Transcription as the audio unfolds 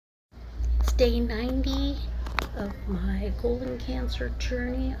day 90 of my colon cancer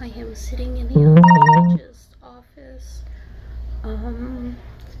journey. I am sitting in the oncologist's office.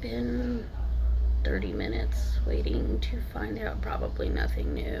 It's been 30 minutes waiting to find out probably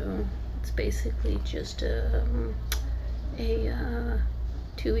nothing new. It's basically just a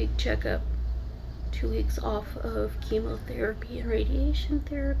 2-week checkup, 2 weeks off of chemotherapy and radiation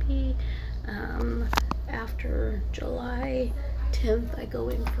therapy. After July 10th, I go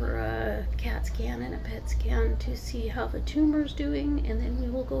in for a CAT scan and a PET scan to see how the tumor's doing, and then we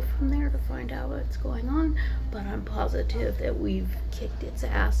will go from there to find out what's going on. But I'm positive that we've kicked its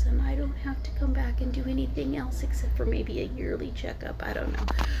ass and I don't have to come back and do anything else except for maybe a yearly checkup. I don't know,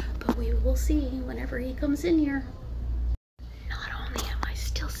 but we will see whenever he comes in here. Not only am I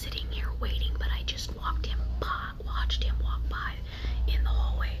still sitting here waiting, but I just watched him walk by in the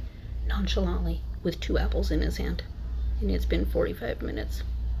hallway nonchalantly with 2 apples in his hand, and it's been 45 minutes.